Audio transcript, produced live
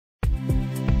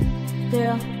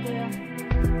Girl,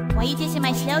 why you dissing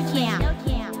my slow jam?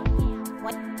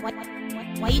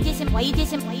 Why you dissing?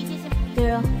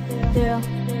 Girl,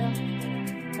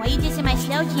 why you dissing my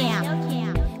slow jam?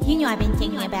 You know I've been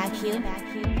thinking about you.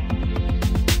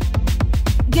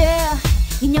 Girl,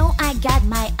 you know I got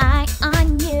my eye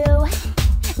on you.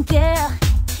 Girl,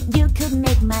 you could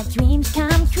make my dreams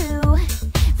come true.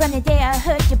 From the day I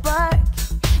heard you bark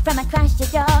from across the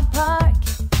dog park,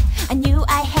 I knew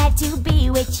I had to be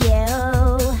with you.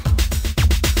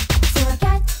 So I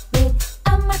got rid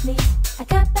of my fleas, I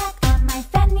got back on my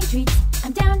fattening treats.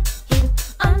 I'm down here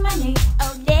on my knees,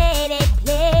 oh lady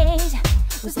please.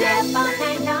 We'll step all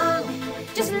night long,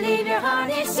 just leave your heart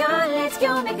is young. Let's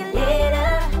go make a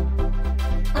litter.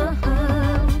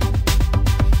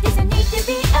 There's no need to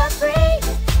be afraid,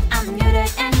 I'm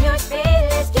neutered and you're spayed.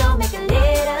 Let's go make a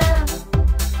litter.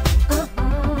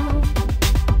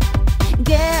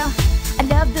 Girl, I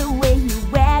love the way you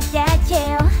wag that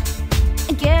tail.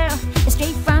 Girl,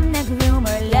 straight from the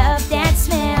groomer, love that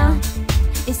smell.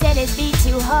 They said it'd be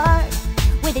too hard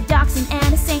with a dachshund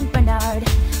and a Saint Bernard,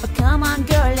 but come on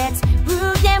girl, let's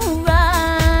prove them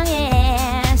wrong,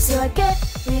 yeah. So I got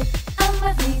rid of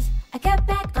my fleas, I got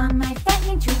back on my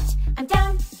fattening treats. I'm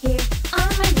down here on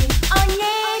my knees, oh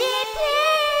lady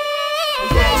please.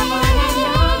 Grab on and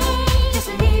long, just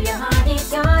leave your heart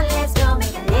is on. Let's go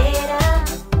make a litter.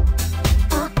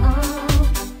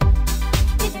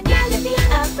 There's no need to be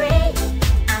afraid,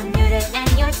 I'm neutered and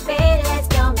you're spayed. Let's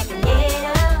go make a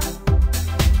litter.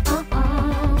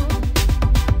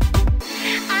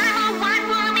 I'm a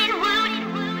one-woman wound.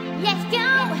 Let's go.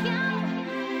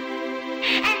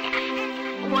 And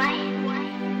what?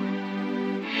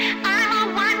 I'm a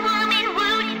one-woman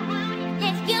wound.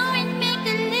 Let's go and make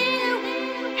a litter.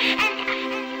 And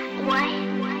what?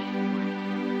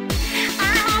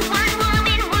 I'm a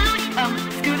one-woman wound.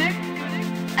 Scooter?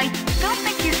 I don't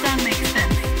think your sound makes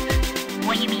sense.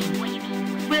 What do you mean?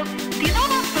 Well, do you know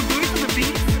about the birds and the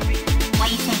bees? Why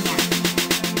are you saying that?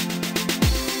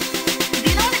 Do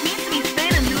you know what it means to be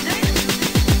spayed and neutered?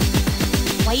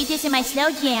 Why you dissing my slow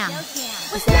jam?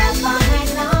 We'll step all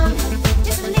night long,